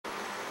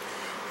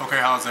Okay,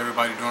 how's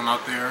everybody doing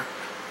out there?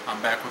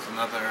 I'm back with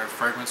another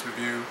fragrance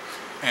review,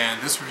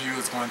 and this review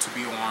is going to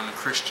be on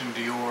Christian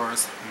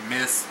Dior's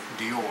Miss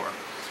Dior.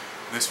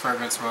 This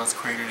fragrance was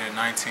created in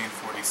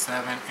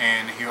 1947,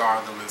 and here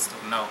are the list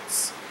of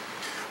notes.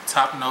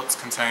 Top notes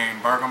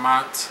contain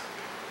bergamot,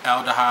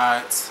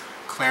 aldehydes,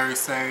 clary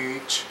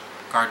sage,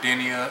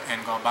 gardenia,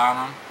 and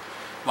galbanum,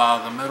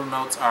 while the middle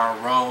notes are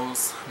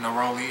rose,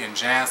 neroli, and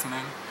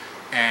jasmine,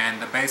 and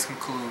the base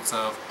includes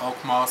of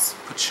oakmoss,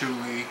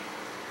 patchouli,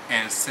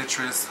 and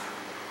citrus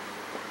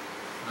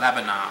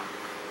Labanon.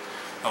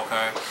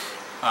 Okay,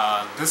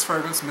 this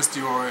fragrance, Miss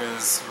Dior,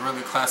 is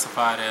really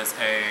classified as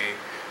a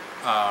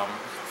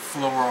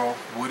floral,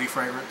 woody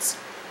fragrance.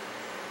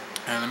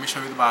 And let me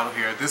show you the bottle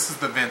here. This is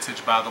the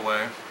vintage, by the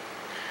way.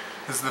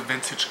 This is the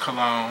vintage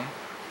Cologne.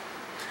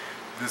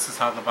 This is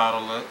how the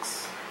bottle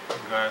looks.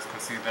 You guys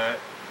can see that.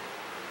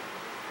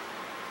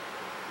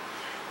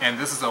 And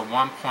this is a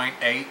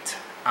 1.8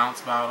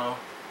 ounce bottle.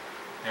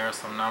 There are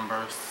some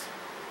numbers,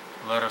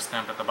 letter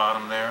stamped at the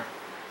bottom there.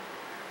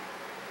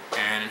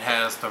 And it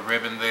has the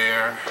ribbon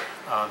there.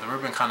 The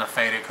ribbon kind of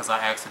faded because I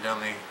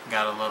accidentally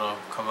got a little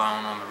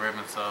cologne on the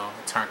ribbon, so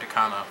it turned it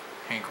kind of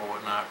pink or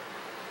whatnot.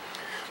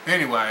 But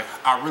anyway,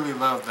 I really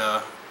love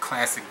the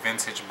classic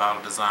vintage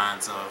bottle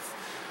designs of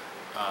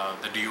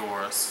the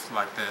Dior's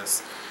like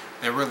this.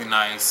 They're really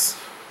nice,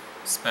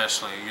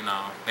 especially, you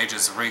know, they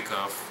just reek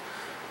of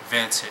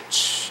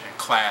vintage and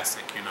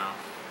classic, you know.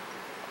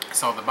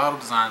 So the bottle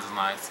design is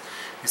nice.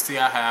 You see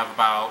I have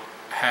about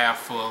half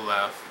full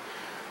left.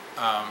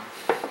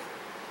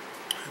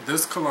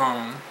 This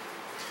cologne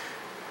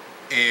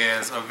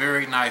is a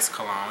very nice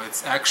cologne.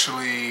 It's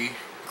actually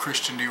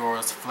Christian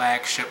Dior's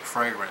flagship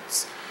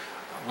fragrance.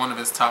 One of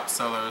his top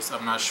sellers.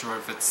 I'm not sure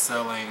if it's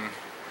selling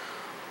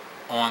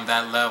on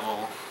that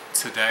level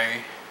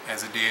today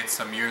as it did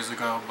some years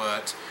ago,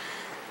 but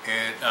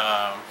it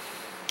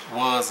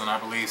was, and I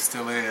believe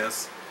still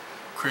is,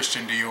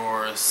 Christian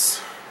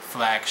Dior's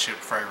flagship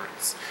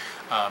fragrance.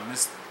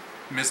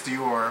 Miss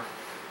Dior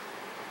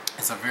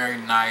is a very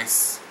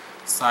nice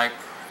cype,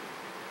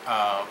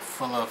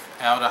 full of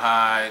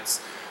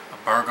aldehydes,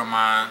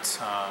 bergamot,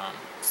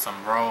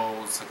 some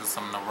rose,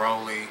 some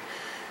neroli,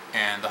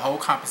 and the whole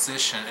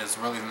composition is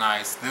really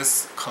nice.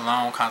 This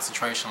cologne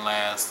concentration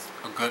lasts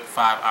a good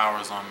 5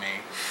 hours on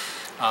me.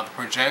 The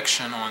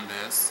projection on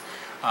this,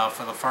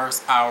 for the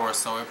first hour or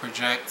so, it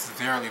projects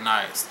very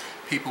nice.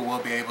 People will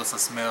be able to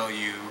smell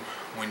you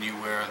when you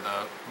wear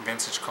the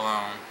vintage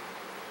cologne.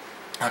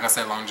 Like I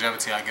said,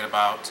 longevity, I get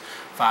about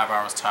 5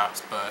 hours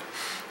tops. But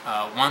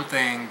one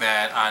thing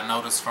that I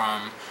noticed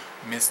from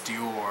Miss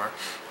Dior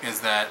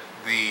is that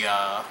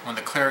when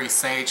the clary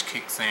sage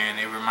kicks in,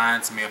 it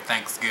reminds me of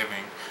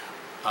Thanksgiving.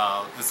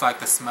 It's like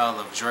the smell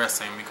of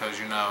dressing, because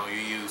you know you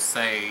use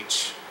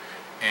sage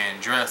in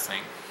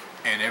dressing,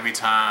 and every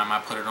time I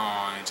put it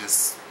on, it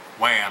just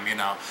wham, you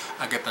know,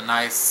 I get the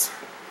nice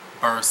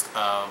burst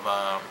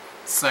of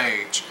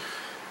sage.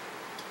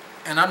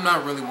 And I'm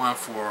not really one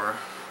for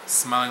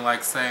smelling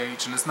like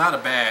sage, and it's not a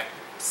bad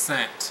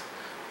scent,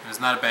 and it's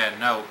not a bad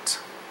note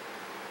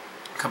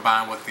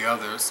combined with the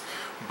others,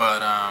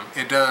 but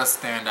it does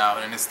stand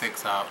out and it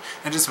sticks out.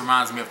 It just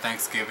reminds me of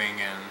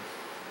Thanksgiving and,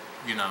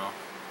 you know,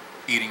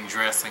 eating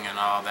dressing and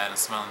all that and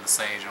smelling the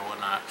sage and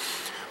whatnot.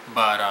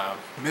 But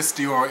Miss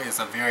Dior is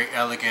a very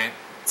elegant,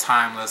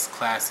 timeless,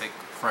 classic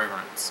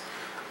fragrance.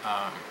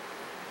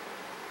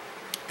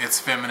 It's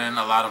feminine.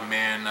 A lot of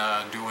men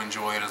do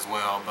enjoy it as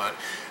well, but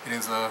it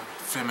is a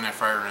feminine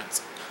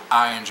fragrance.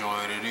 I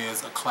enjoy it. It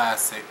is a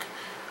classic,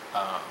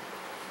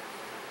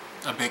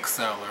 a big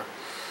seller.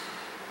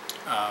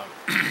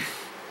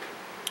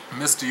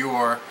 Miss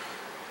Dior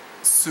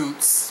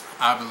suits,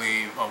 I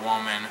believe, a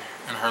woman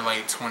in her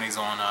late 20s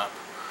on up,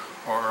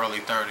 or early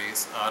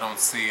 30s. I don't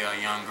see a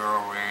young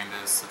girl wearing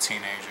this, a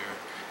teenager.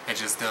 It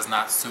just does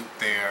not suit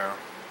their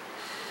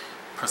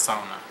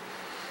persona.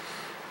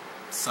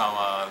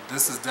 So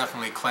this is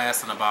definitely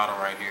class in a bottle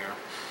right here.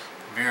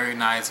 Very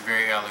nice,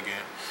 very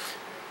elegant.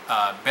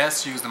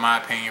 Best used, in my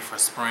opinion, for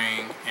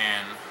spring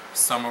and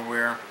summer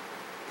wear.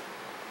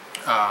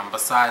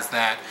 Besides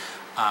that,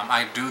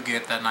 I do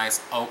get that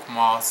nice oak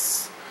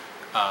moss,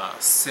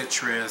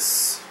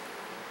 citrus,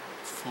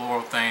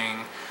 floral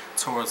thing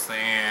towards the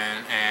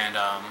end, and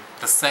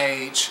the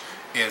sage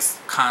is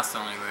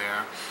constantly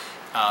there.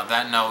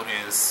 That note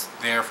is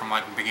there from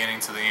like the beginning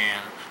to the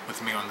end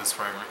with me on this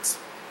fragrance.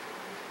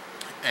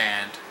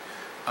 And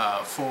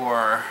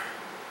for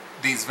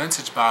these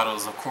vintage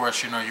bottles, of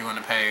course, you know you're going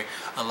to pay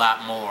a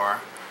lot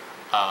more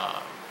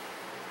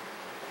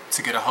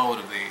to get a hold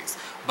of these.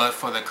 But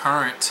for the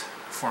current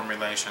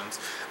formulations,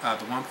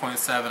 the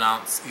 1.7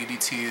 ounce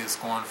EDT is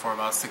going for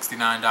about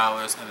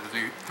 $69, and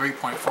the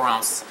 3.4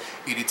 ounce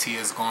EDT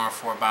is going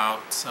for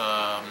about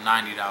 $90,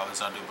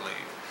 I do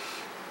believe.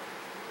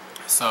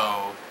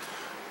 So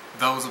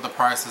those are the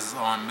prices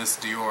on Miss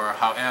Dior.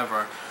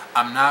 However,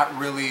 I'm not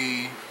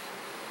really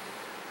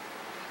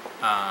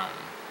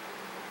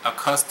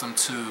accustomed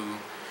to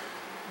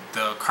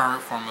the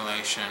current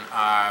formulation.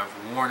 I've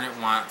worn it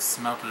once,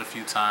 smelled it a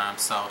few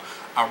times, so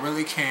I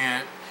really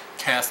can't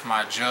cast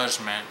my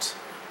judgment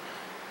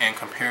in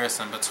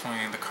comparison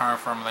between the current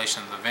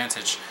formulation and the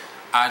vintage,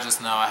 I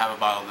just know I have a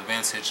bottle of the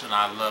vintage and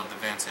I love the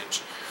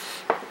vintage.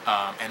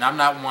 And I'm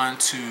not one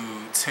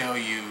to tell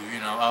you, you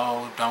know,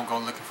 oh, don't go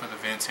looking for the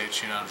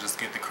vintage, you know, just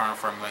get the current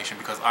formulation,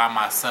 because I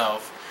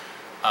myself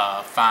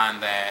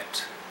find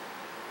that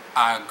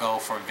I go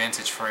for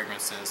vintage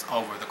fragrances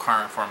over the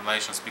current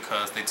formulations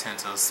because they tend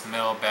to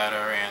smell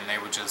better and they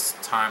were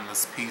just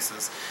timeless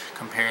pieces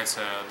compared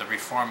to the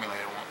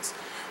reformulated ones.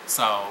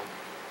 So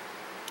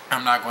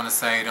I'm not going to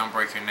say don't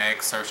break your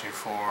neck searching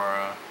for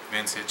a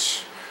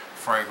vintage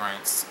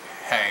fragrance.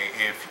 Hey,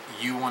 if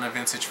you want a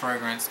vintage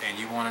fragrance and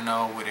you want to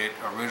know what it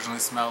originally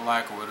smelled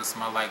like or what it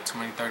smelled like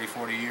 20, 30,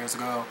 40 years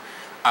ago,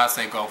 I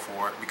say go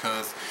for it,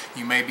 because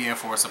you may be in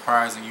for a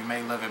surprise and you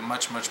may love it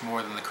much, much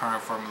more than the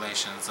current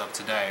formulations of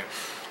today.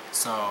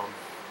 So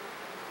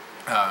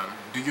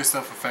do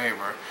yourself a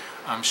favor.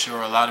 I'm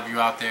sure a lot of you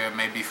out there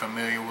may be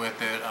familiar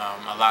with it.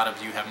 A lot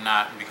of you have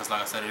not, because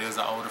like I said, it is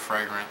an older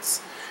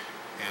fragrance.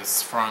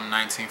 It's from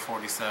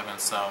 1947,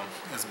 so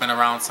it's been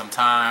around some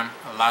time.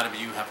 A lot of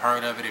you have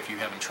heard of it if you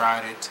haven't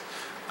tried it.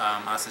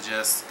 I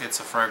suggest it's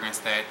a fragrance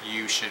that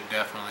you should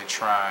definitely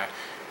try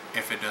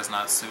if it does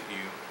not suit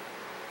you.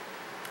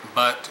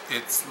 But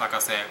it's, like I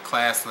said,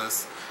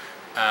 classless.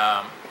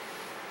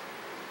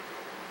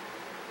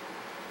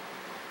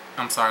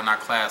 I'm sorry, not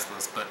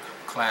classless, but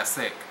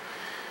classic.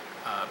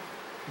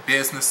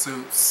 Business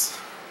suits,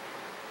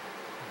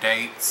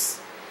 dates,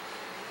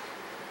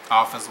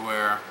 office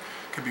wear,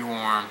 could be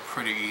worn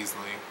pretty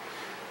easily.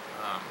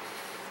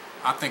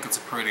 I think it's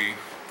a pretty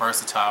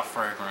versatile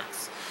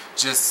fragrance.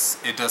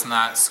 Just, it does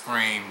not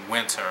scream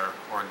winter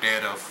or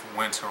dead of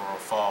winter or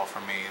fall for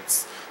me.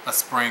 It's a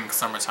spring,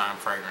 summertime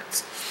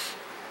fragrance.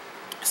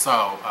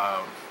 So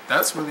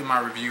that's really my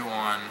review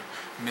on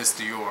Miss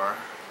Dior.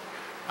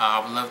 I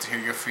would love to hear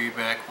your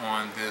feedback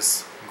on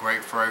this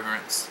great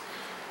fragrance.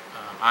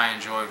 I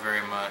enjoy it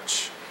very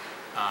much.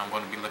 I'm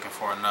going to be looking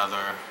for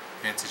another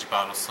vintage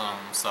bottle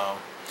soon. So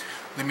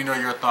let me know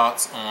your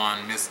thoughts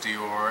on Miss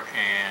Dior,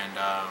 and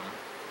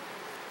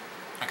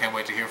I can't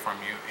wait to hear from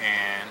you.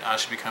 And I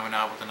should be coming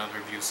out with another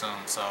review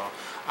soon, so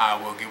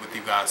I will get with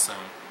you guys soon.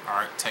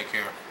 Alright, take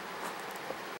care.